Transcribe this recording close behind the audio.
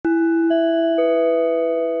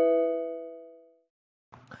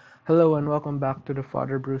Hello and welcome back to the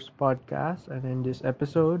Father Bruce podcast. And in this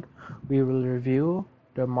episode, we will review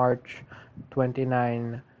the March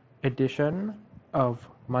 29 edition of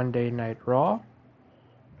Monday Night Raw.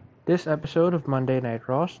 This episode of Monday Night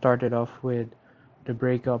Raw started off with the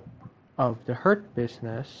breakup of the Hurt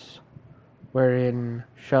Business, wherein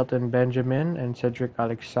Shelton Benjamin and Cedric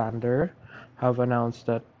Alexander have announced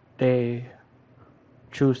that they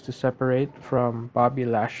choose to separate from Bobby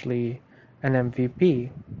Lashley and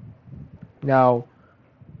MVP. Now,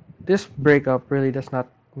 this breakup really does not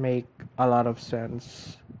make a lot of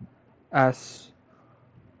sense, as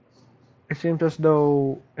it seems as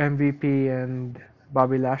though MVP and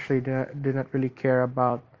Bobby Lashley did not really care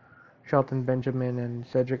about Shelton Benjamin and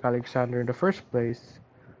Cedric Alexander in the first place.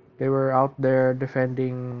 They were out there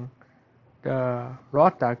defending the Raw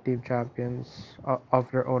Tag Team Champions of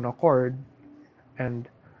their own accord, and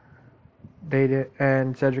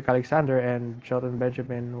and Cedric Alexander and Shelton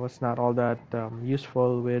Benjamin was not all that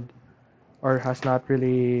useful with, or has not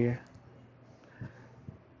really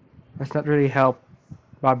helped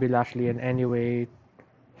Bobby Lashley in any way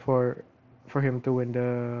for for him to win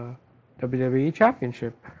the WWE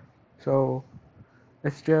Championship. So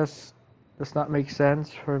it's just does not make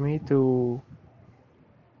sense for me to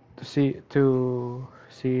see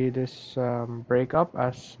this breakup,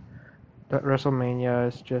 as that WrestleMania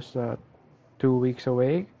is just 2 weeks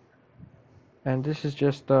away, and this is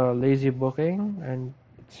just lazy booking, and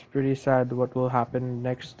it's pretty sad what will happen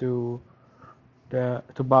next to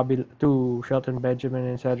Shelton Benjamin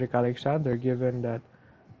and Cedric Alexander, given that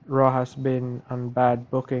Raw has been on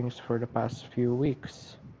bad bookings for the past few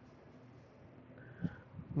weeks.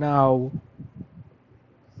 Now,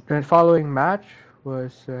 the following match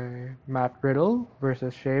was Matt Riddle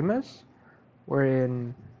versus Sheamus,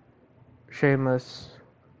 wherein Sheamus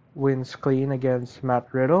wins clean against Matt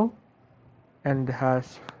Riddle and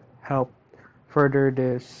has helped further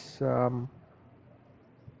this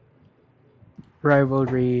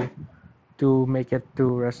rivalry to make it to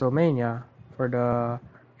WrestleMania for the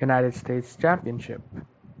United States Championship.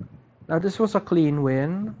 Now, this was a clean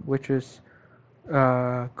win, which is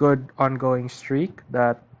a good ongoing streak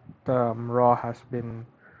that Raw has been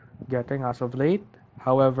getting as of late.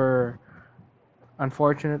 However,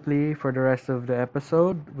 unfortunately, for the rest of the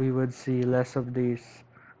episode, we would see less of these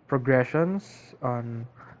progressions on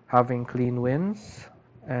having clean wins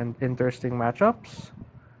and interesting matchups.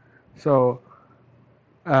 So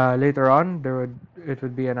later on, it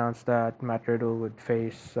would be announced that Matt Riddle would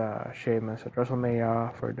face Sheamus at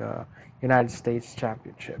WrestleMania for the United States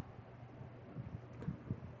Championship.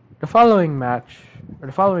 The following match, or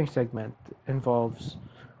the following segment, involves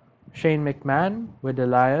Shane McMahon with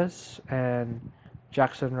Elias and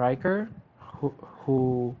Jackson Riker,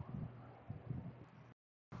 who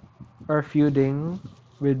are feuding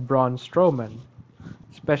with Braun Strowman,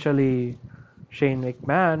 especially Shane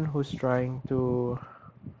McMahon, who's trying to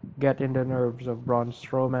get in the nerves of Braun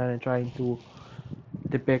Strowman and trying to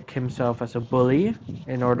depict himself as a bully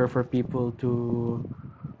in order for people to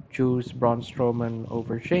choose Braun Strowman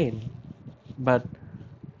over Shane. But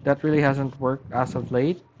that really hasn't worked as of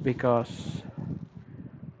late, because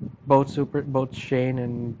both Shane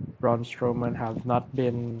and Braun Strowman have not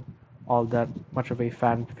been all that much of a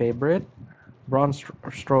fan favorite. Braun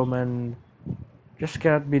Strowman just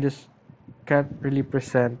can't really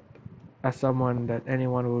present as someone that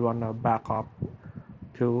anyone would want to back up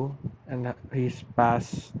to, and his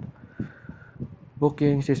past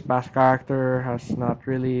bookings, his past character has not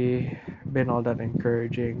really been all that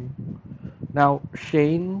encouraging. Now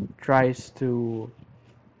Shane tries to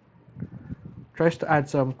add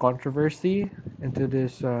some controversy into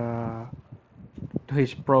this to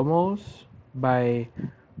his promos by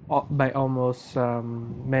almost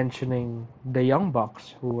mentioning the Young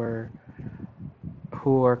Bucks, who were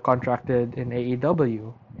contracted in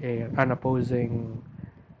AEW, an opposing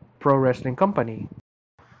pro wrestling company.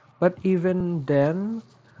 But even then,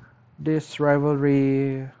 this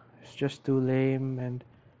rivalry is just too lame, and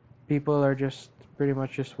people are just pretty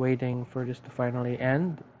much just waiting for this to finally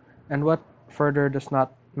end. And what further does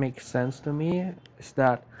not make sense to me is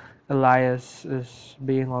that Elias is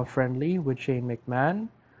being all friendly with Shane McMahon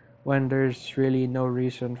when there's really no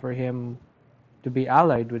reason for him to be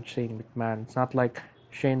allied with Shane McMahon. It's not like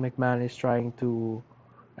Shane McMahon is trying to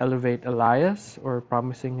elevate Elias or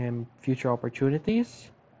promising him future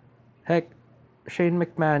opportunities. Heck, Shane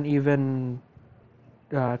McMahon even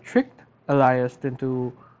tricked Elias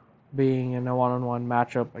into being in a one-on-one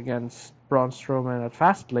matchup against Braun Strowman at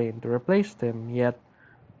Fastlane to replace him. Yet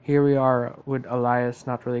here we are with Elias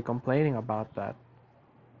not really complaining about that.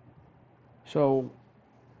 So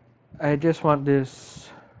I just want this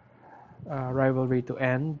rivalry to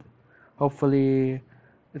end. Hopefully,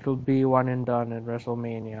 it will be one and done at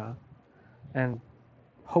WrestleMania, and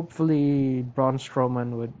hopefully Braun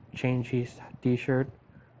Strowman would change his T-shirt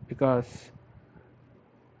because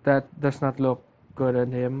that does not look good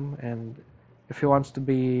on him. And if he wants to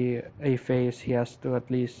be a face, he has to at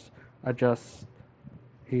least adjust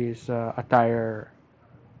his attire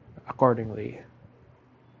accordingly.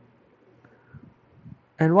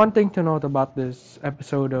 And one thing to note about this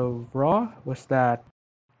episode of Raw was that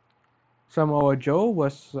Samoa Joe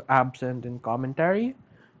was absent in commentary,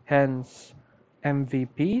 hence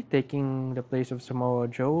MVP taking the place of Samoa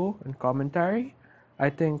Joe in commentary. I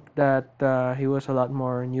think that he was a lot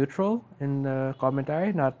more neutral in the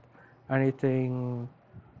commentary, anything,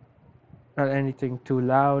 not anything too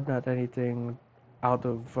loud, not anything out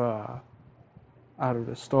of uh, out of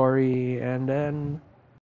the story. And then,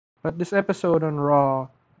 but this episode on Raw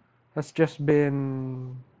has just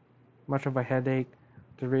been much of a headache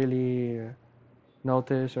to really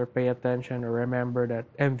notice or pay attention or remember that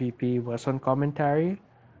MVP was on commentary.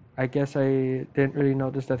 I guess I didn't really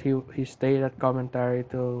notice that he stayed at commentary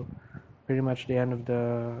till pretty much the end of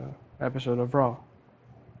the episode of Raw.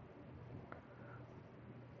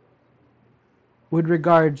 With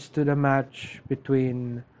regards to the match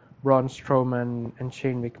between Braun Strowman and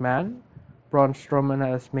Shane McMahon, Braun Strowman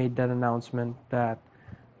has made that announcement that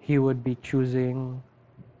he would be choosing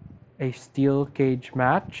a steel cage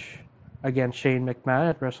match against Shane McMahon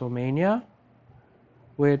at WrestleMania,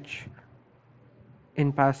 which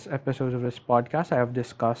in past episodes of this podcast I have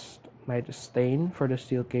discussed my disdain for the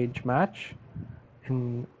steel cage match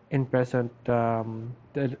in present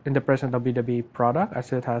in the present WWE product,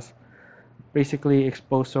 as it has basically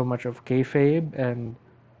exposed so much of kayfabe and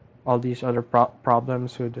all these other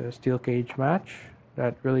problems with the steel cage match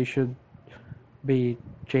that really should be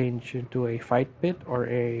changed into a fight pit or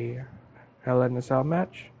a Hell in a Cell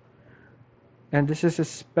match. And this is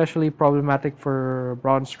especially problematic for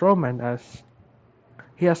Braun Strowman as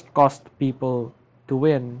he has caused people to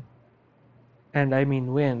win, and I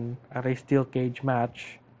mean win, at a steel cage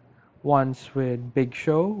match. Once with Big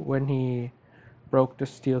Show when he broke the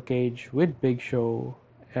steel cage with Big Show,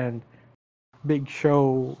 and Big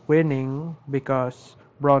Show winning because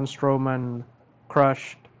Braun Strowman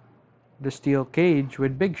crushed the steel cage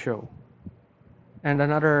with Big Show. And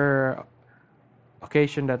another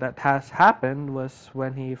occasion that has happened was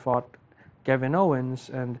when he fought Kevin Owens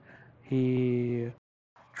and he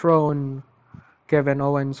thrown Kevin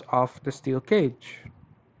Owens off the steel cage.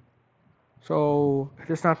 So it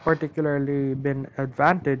has not particularly been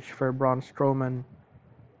advantage for Braun Strowman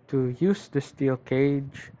to use the steel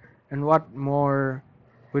cage, and what more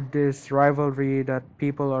with this rivalry that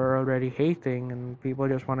people are already hating and people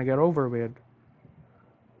just want to get over with,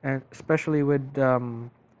 and especially with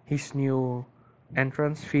his new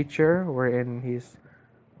entrance feature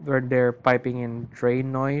where they're piping in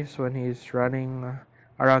train noise when he's running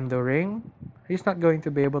around the ring. He's not going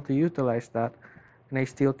to be able to utilize that in a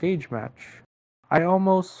steel cage match. I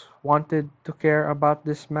almost wanted to care about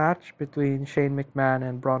this match between Shane McMahon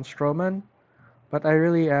and Braun Strowman, but I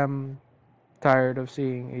really am tired of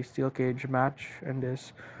seeing a steel cage match in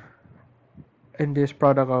this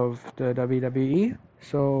product of the WWE.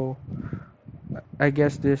 So I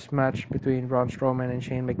guess this match between Braun Strowman and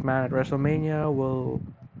Shane McMahon at WrestleMania will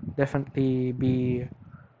definitely be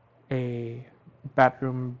a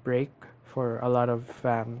bathroom break for a lot of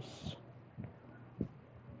fans.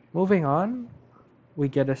 Moving on, we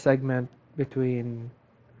get a segment between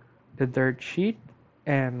the Dirt Sheet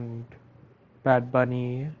and Bad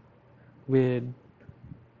Bunny with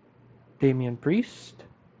Damian Priest.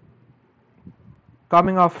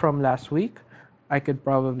 Coming off from last week, I could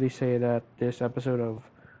probably say that this episode of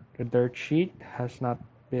the Dirt Sheet has not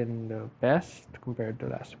been the best compared to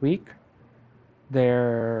last week.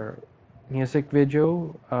 Their music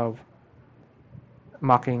video of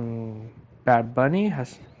mocking Bad Bunny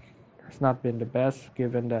has not been the best,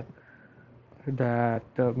 given that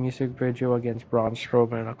the music video against Braun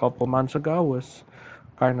Strowman a couple months ago was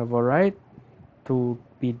kind of alright. To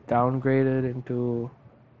be downgraded into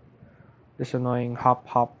this annoying hop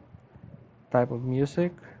hop type of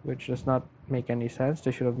music, which does not make any sense.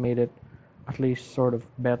 They should have made it at least sort of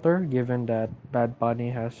better, given that Bad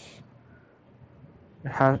Bunny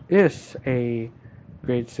is a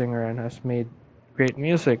great singer and has made great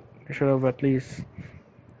music. They should have at least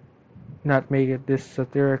not make it this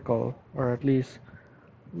satirical, or at least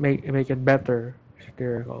make it better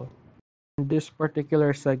satirical. This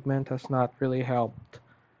particular segment has not really helped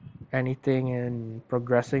anything in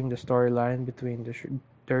progressing the storyline between the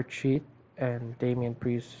Dirt Sheet and Damian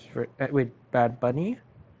Priest with Bad Bunny.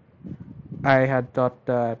 I had thought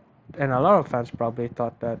that, and a lot of fans probably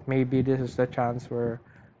thought that maybe this is the chance where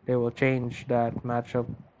they will change that matchup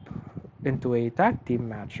into a tag team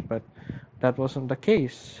match, but that wasn't the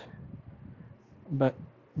case. But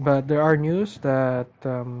but there are news that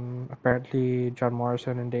apparently John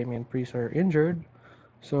Morrison and Damian Priest are injured,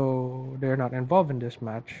 so they're not involved in this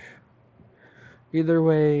match. Either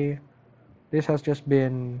way, this has just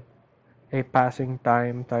been a passing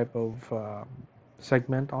time type of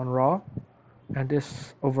segment on Raw, and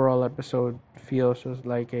this overall episode feels as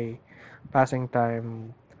like a passing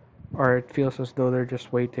time, or it feels as though they're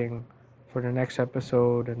just waiting for the next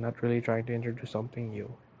episode and not really trying to introduce something new.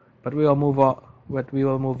 But we will move on. But we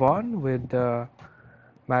will move on with the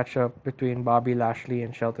matchup between Bobby Lashley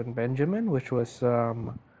and Shelton Benjamin, which was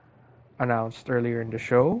announced earlier in the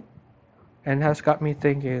show, and has got me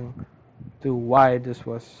thinking to why this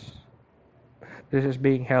is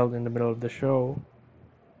being held in the middle of the show.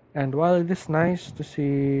 And while it is nice to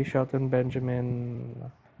see Shelton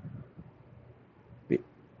Benjamin be,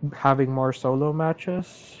 having more solo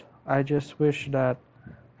matches, I just wish that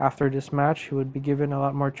after this match he would be given a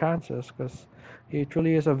lot more chances because he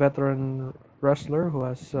truly is a veteran wrestler who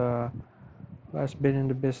has been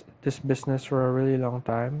in this business for a really long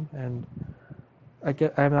time. And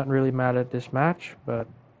I'm not really mad at this match, but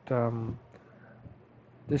um,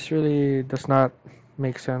 this really does not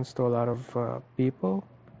make sense to a lot of people,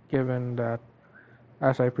 given that,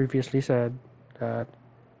 as I previously said, that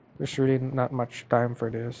there's really not much time for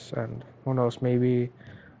this, and who knows, maybe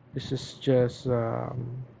this is just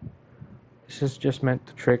um, this is just meant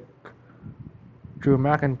to trick Drew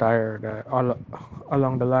McIntyre that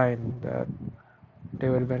along the line that they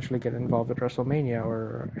would eventually get involved with WrestleMania,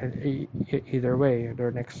 or either way,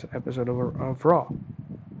 their next episode of Raw.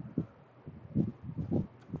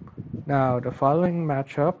 Now, the following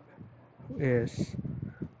matchup is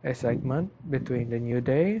a segment between the New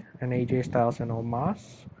Day and AJ Styles and Omos,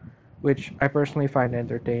 which I personally find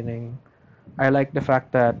entertaining. I like the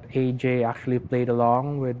fact that AJ actually played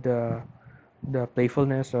along with the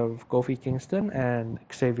playfulness of Kofi Kingston and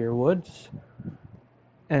Xavier Woods,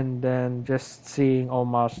 and then just seeing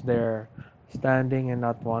Omos there standing and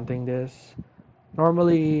not wanting this.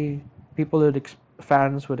 Normally,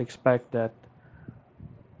 fans would expect that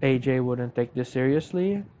AJ wouldn't take this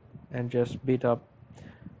seriously and just beat up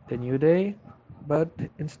the New Day, but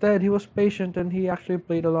instead he was patient and he actually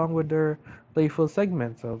played along with their playful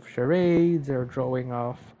segments of charades or drawing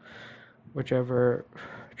off whichever,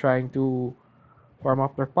 trying to form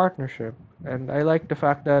up their partnership. And I like the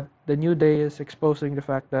fact that the New Day is exposing the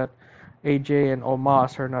fact that AJ and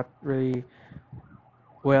Omos are not really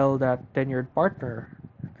well that a tenured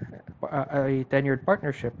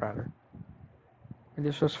partnership rather. And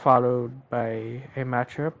this was followed by a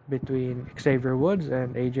matchup between Xavier Woods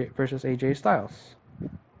and AJ versus AJ Styles.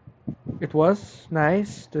 It was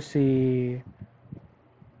nice to see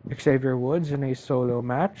Xavier Woods in a solo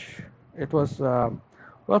match. It was a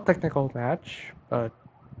well technical match, but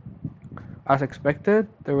as expected,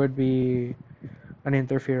 there would be an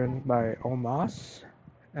interference by Omos,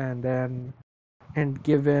 and then and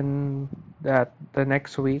given that the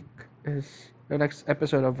next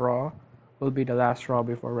episode of Raw will be the last Raw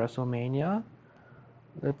before WrestleMania,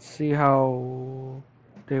 let's see how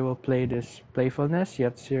they will play this playfulness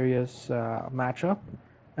yet serious matchup.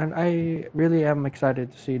 And I really am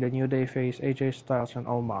excited to see the New Day face AJ Styles and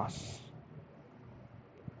Omos.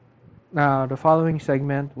 Now, the following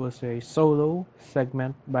segment was a solo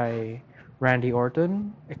segment by Randy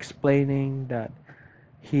Orton explaining that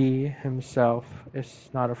he himself is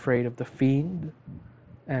not afraid of the Fiend,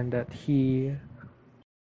 and that he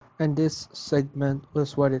and this segment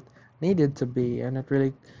was what it needed to be, and it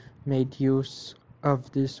really made use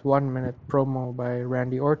of this 1 minute promo by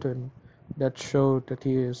Randy Orton that showed that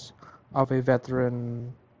he is of a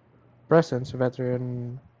veteran presence,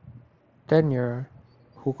 veteran tenure,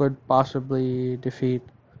 who could possibly defeat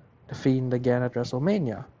the Fiend again at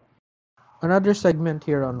WrestleMania. Another segment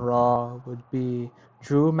here on Raw would be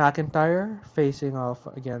Drew McIntyre facing off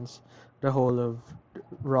against the whole of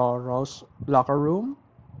Raw's locker room,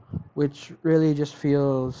 which really just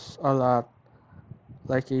feels a lot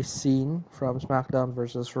like a scene from SmackDown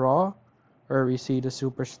vs. Raw, where we see the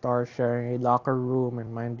superstars sharing a locker room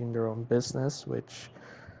and minding their own business, which,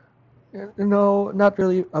 not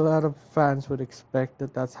really a lot of fans would expect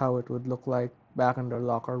that that's how it would look like back in the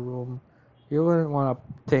locker room. You wouldn't want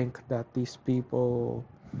to think that these people,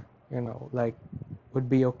 like, would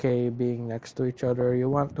be okay being next to each other. You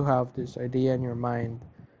want to have this idea in your mind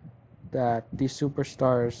that these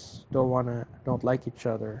superstars don't like each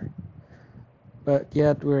other, but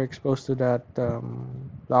yet we're exposed to that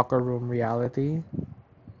locker room reality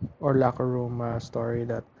or locker room story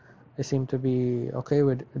that they seem to be okay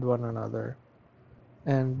with one another.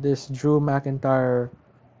 And this Drew McIntyre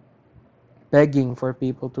begging for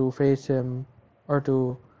people to face him or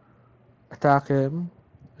to attack him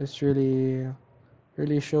is really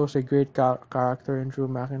shows a great character in Drew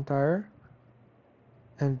McIntyre,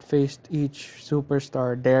 and faced each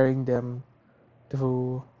superstar daring them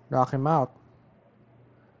to knock him out.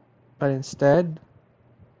 But instead,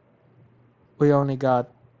 we only got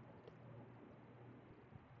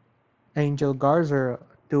Angel Garza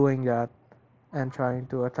doing that and trying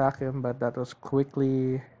to attack him, but that was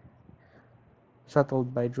quickly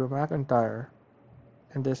settled by Drew McIntyre.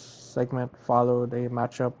 And this segment followed a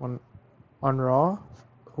matchup on Raw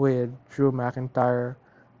with Drew McIntyre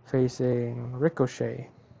facing Ricochet.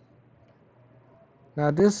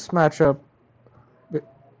 Now this matchup be-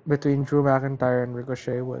 between Drew McIntyre and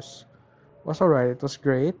Ricochet was alright. It was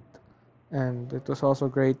great, and it was also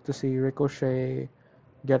great to see Ricochet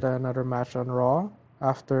get another match on Raw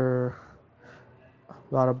after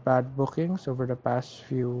a lot of bad bookings over the past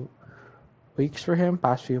few weeks for him,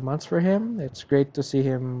 past few months for him. It's great to see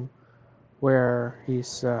him wear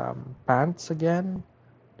his pants again.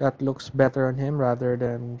 That looks better on him rather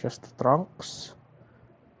than just the trunks.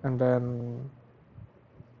 And then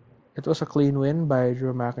it was a clean win by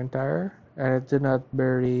Drew McIntyre, and it did not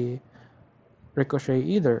bury Ricochet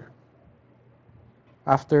either.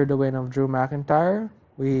 After the win of Drew McIntyre,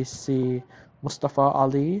 we see Mustafa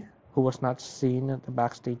Ali, who was not seen at the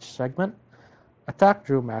backstage segment, attack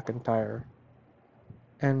Drew McIntyre.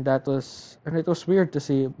 And it was weird to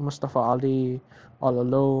see Mustafa Ali all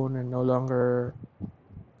alone and no longer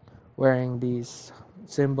wearing these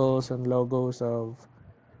symbols and logos of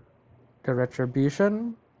the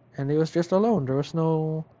Retribution, and he was just alone. There was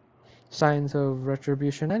no signs of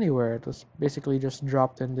Retribution anywhere. It was basically just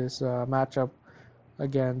dropped in this matchup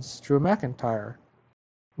against Drew McIntyre.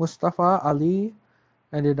 Mustafa Ali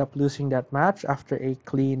ended up losing that match after a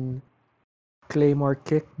clean Claymore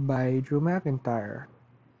kick by Drew McIntyre.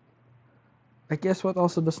 I guess what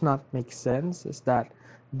also does not make sense is that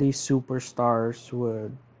these superstars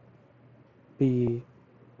would be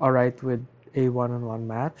alright with a one-on-one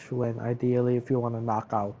match when ideally if you want to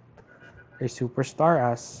knock out a superstar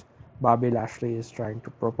as Bobby Lashley is trying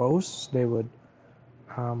to propose, they would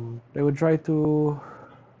try to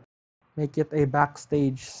make it a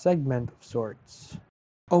backstage segment of sorts.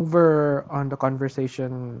 Over on the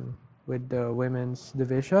conversation with the women's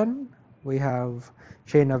division, we have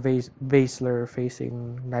Shayna Baszler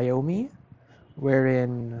facing Naomi,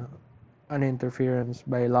 wherein an interference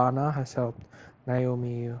by Lana has helped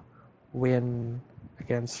Naomi win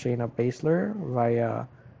against Shayna Baszler via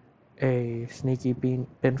a sneaky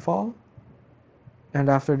pinfall. And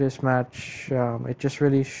after this match, it just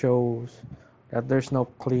really shows that there's no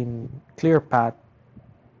clear path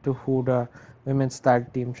to who the women's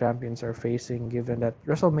tag team champions are facing, given that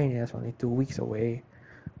WrestleMania is only 2 weeks away.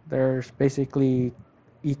 There's basically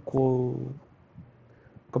equal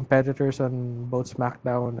competitors on both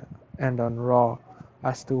SmackDown and on Raw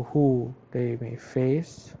as to who they may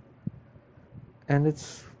face. And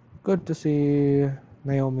it's good to see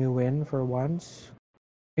Naomi win for once.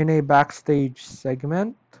 In a backstage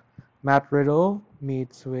segment, Matt Riddle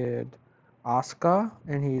meets with Asuka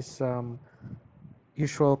and his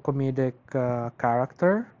usual comedic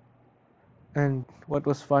character. And what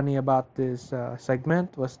was funny about this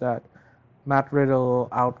segment was that Matt Riddle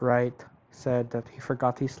outright said that he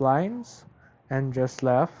forgot his lines and just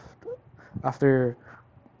left after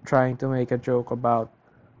trying to make a joke about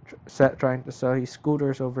trying to sell his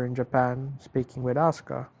scooters over in Japan, speaking with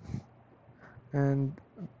Asuka. And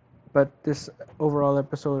but this overall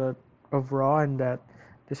episode of Raw and that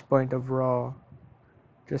this point of Raw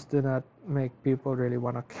just did not make people really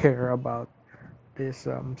want to care about this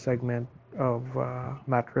segment of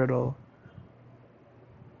Matt Riddle.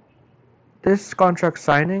 This contract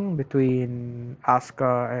signing between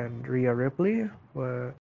Asuka and Rhea Ripley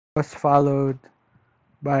was followed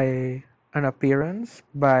by an appearance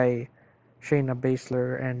by Shayna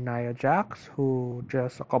Baszler and Nia Jax, who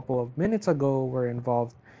just a couple of minutes ago were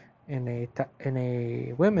involved in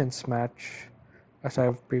a women's match, as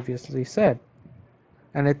I've previously said.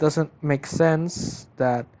 And it doesn't make sense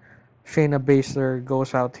that Shayna Baszler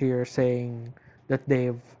goes out here saying that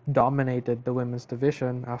they've dominated the women's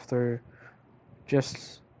division after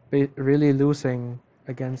just really losing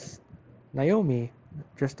against Naomi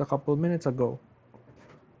just a couple minutes ago.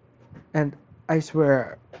 And I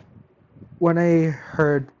swear, when I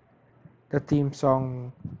heard the theme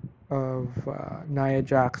song of Nia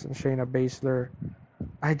Jax and Shayna Baszler,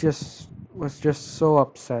 I just was just so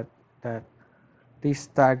upset that these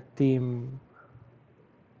tag team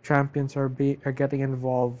champions are getting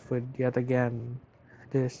involved with yet again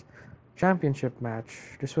this championship match,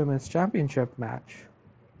 this women's championship match.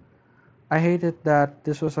 I hated that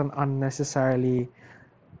this was an unnecessarily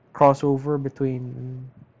crossover between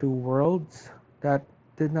two worlds that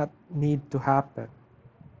did not need to happen.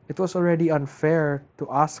 It was already unfair to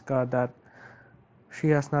Asuka that she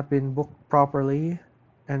has not been booked properly,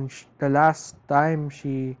 and the last time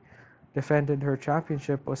she defended her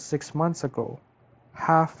championship was 6 months ago,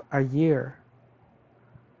 half a year.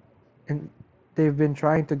 And they've been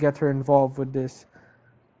trying to get her involved with this,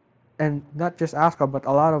 and not just Asuka, but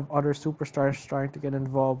a lot of other superstars trying to get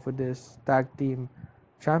involved with this tag team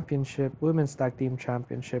championship, women's tag team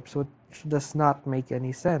championship, so it does not make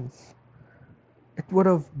any sense. It would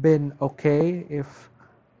have been okay if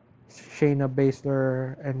Shayna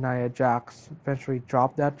Baszler and Nia Jax eventually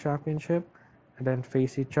drop that championship and then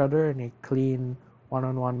face each other in a clean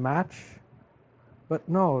one-on-one match. But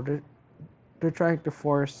no, they're trying to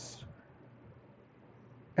force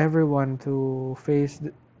everyone to face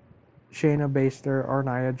Shayna Baszler or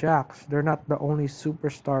Nia Jax. They're not the only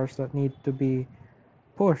superstars that need to be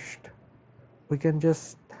pushed. We can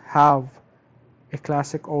just have a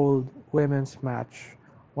classic old women's match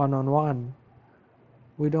one-on-one.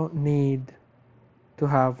 We don't need to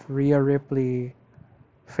have Rhea Ripley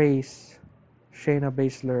face Shayna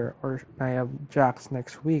Baszler or Nia Jax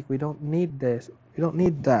next week. We don't need this. We don't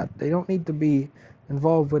need that. They don't need to be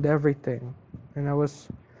involved with everything. And I was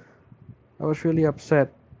really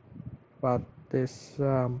upset about this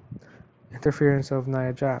interference of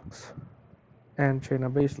Nia Jax and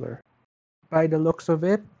Shayna Baszler. By the looks of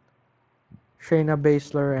it, Shayna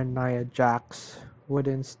Baszler and Nia Jax would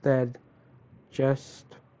instead just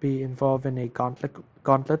be involved in a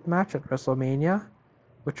gauntlet match at WrestleMania,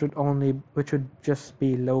 which would just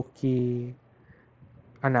be low-key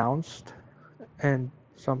announced and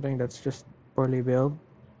something that's just poorly built,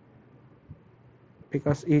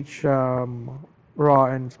 because each Raw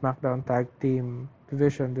and SmackDown tag team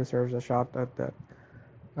division deserves a shot at the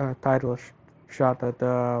title shot at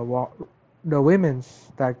the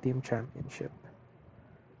women's tag team championship.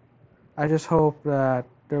 I just hope that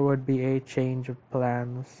there would be a change of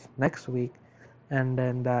plans next week, and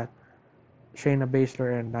then that Shayna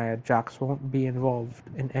Baszler and Nia Jax won't be involved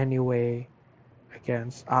in any way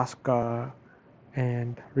against Asuka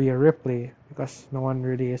and Rhea Ripley, because no one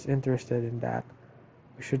really is interested in that.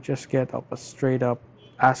 We should just get up a straight up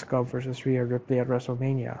Asuka versus Rhea Ripley at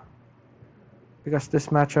WrestleMania, because this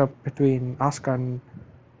matchup between Asuka and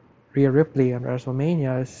Rhea Ripley at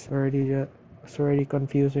WrestleMania is already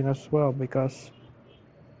confusing as well, because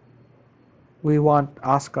we want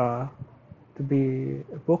Asuka to be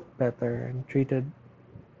booked better and treated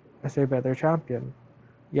as a better champion.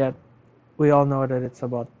 Yet we all know that it's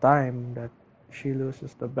about time that she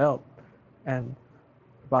loses the belt, and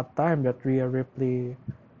about time that Rhea Ripley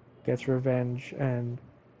gets revenge and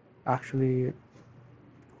actually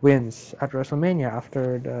wins at WrestleMania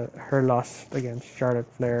after her loss against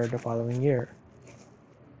Charlotte Flair the following year,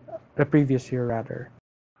 the previous year rather.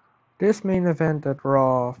 This main event at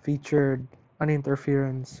Raw featured an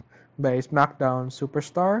interference by a SmackDown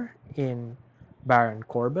superstar in Baron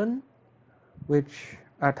Corbin, which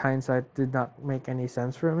at hindsight did not make any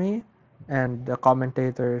sense for me, and the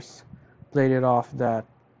commentators played it off that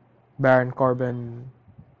Baron Corbin,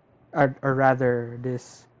 or rather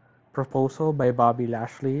this proposal by Bobby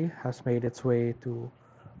Lashley, has made its way to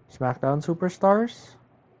SmackDown Superstars.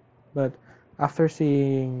 But after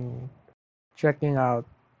checking out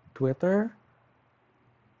Twitter,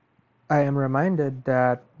 I am reminded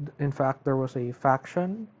that in fact there was a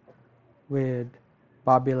faction with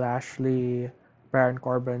Bobby Lashley, Baron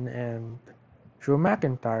Corbin, and Drew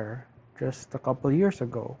McIntyre just a couple years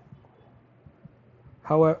ago.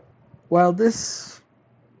 However, while this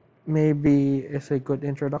maybe is a good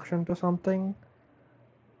introduction to something,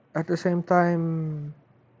 at the same time,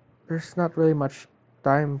 there's not really much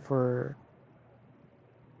time for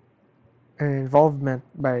an involvement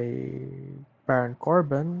by Baron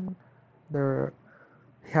Corbin. There,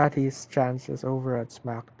 he had his chances over at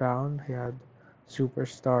SmackDown. He had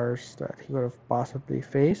superstars that he could have possibly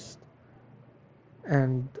faced,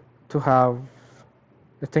 and I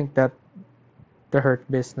think that the Hurt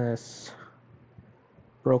Business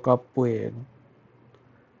broke up with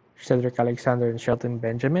Cedric Alexander and Shelton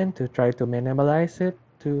Benjamin to try to minimalize it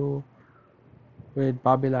to with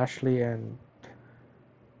Bobby Lashley and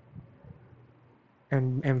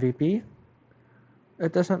MVP.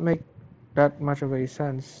 It doesn't make that much of a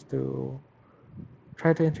sense to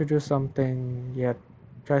try to introduce something yet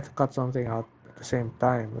try to cut something out at the same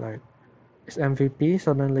time. Like, is MVP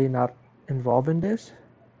suddenly not involved in this?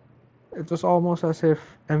 It was almost as if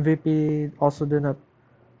MVP also did not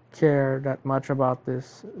care that much about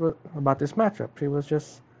this matchup. He was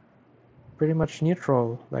just pretty much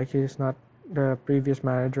neutral. Like, he's not the previous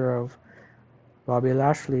manager of Bobby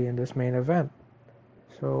Lashley in this main event.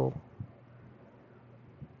 So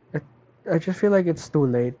it, I just feel like it's too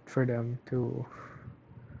late for them to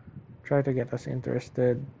try to get us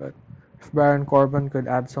interested. But if Baron Corbin could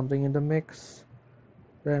add something in the mix,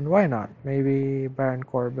 then why not? Maybe Baron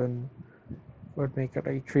Corbin would make it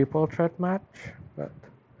a triple threat match. But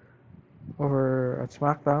over at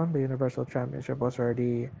SmackDown, the Universal Championship was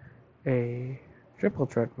already a triple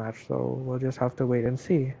threat match, so we'll just have to wait and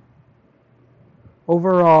see.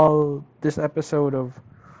 Overall, this episode of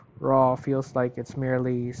Raw feels like it's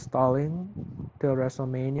merely stalling till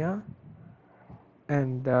WrestleMania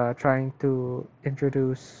and trying to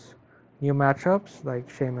introduce new matchups like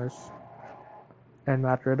Sheamus and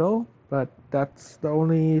Matt Riddle, but that's the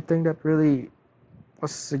only thing that really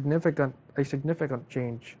was a significant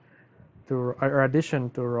change to or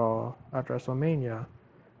addition to Raw at WrestleMania.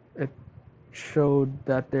 It showed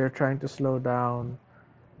that they're trying to slow down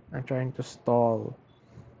and trying to stall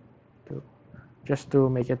to just to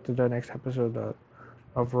make it to the next episode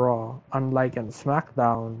of Raw. Unlike in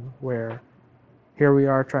SmackDown, where here we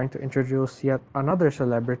are trying to introduce yet another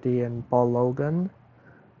celebrity in Paul Logan,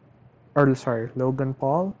 or sorry, Logan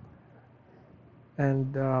Paul,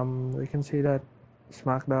 and we can see that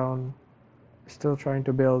SmackDown is still trying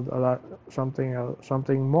to build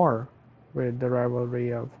something more with the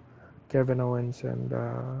rivalry of Kevin Owens and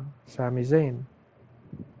Sami Zayn.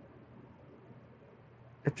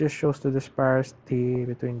 It just shows the disparity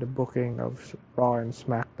between the booking of Raw and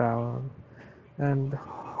SmackDown, and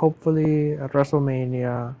hopefully at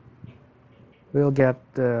WrestleMania we'll get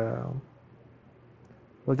the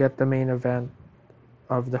main event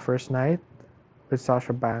of the first night with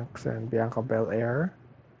Sasha Banks and Bianca Belair,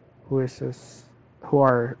 who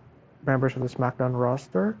are members of the SmackDown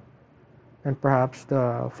roster, and perhaps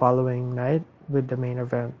the following night with the main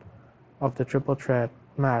event of the triple threat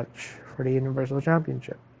match for the Universal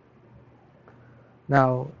Championship.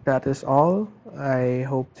 Now, that is all. I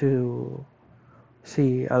hope to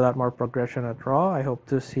see a lot more progression at Raw. I hope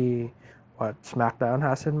to see what SmackDown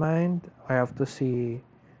has in mind. I have to see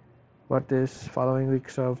what this following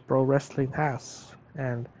weeks of pro wrestling has.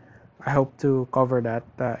 And I hope to cover that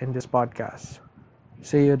in this podcast.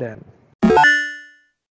 See you then.